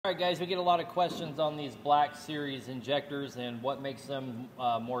Alright guys, we get a lot of questions on these Black Series injectors and what makes them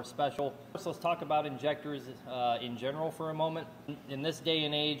more special. So let's talk about injectors in general for a moment. In this day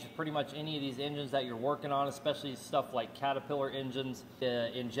and age, pretty much any of these engines that you're working on, especially stuff like Caterpillar engines,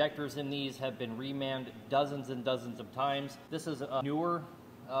 the injectors in these have been remanned dozens and dozens of times. This is a newer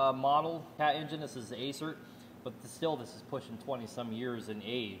model Cat engine. This is the Acer, but still this is pushing 20 some years in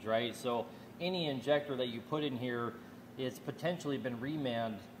age, right? So any injector that you put in here, it's potentially been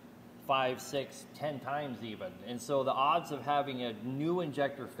remanned 5, 6, 10 times even. And so the odds of having a new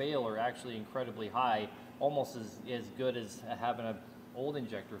injector fail are actually incredibly high, almost as good as having an old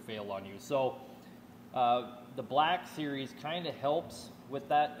injector fail on you. So the Black Series kind of helps with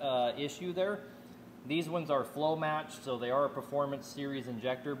that issue there. These ones are flow matched, so they are a performance series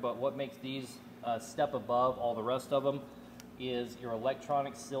injector, but what makes these a step above all the rest of them is your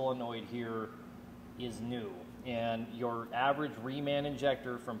electronic solenoid here is new. And your average reman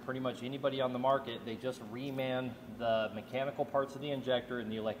injector from pretty much anybody on the market, they just reman the mechanical parts of the injector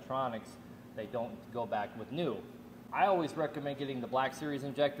and the electronics. They don't go back with new. I always recommend getting the Black Series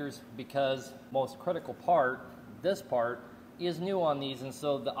injectors because most critical part, this part, is new on these, and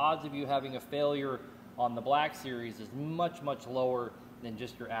so the odds of you having a failure on the Black Series is much, much lower than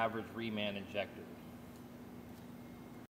just your average reman injector.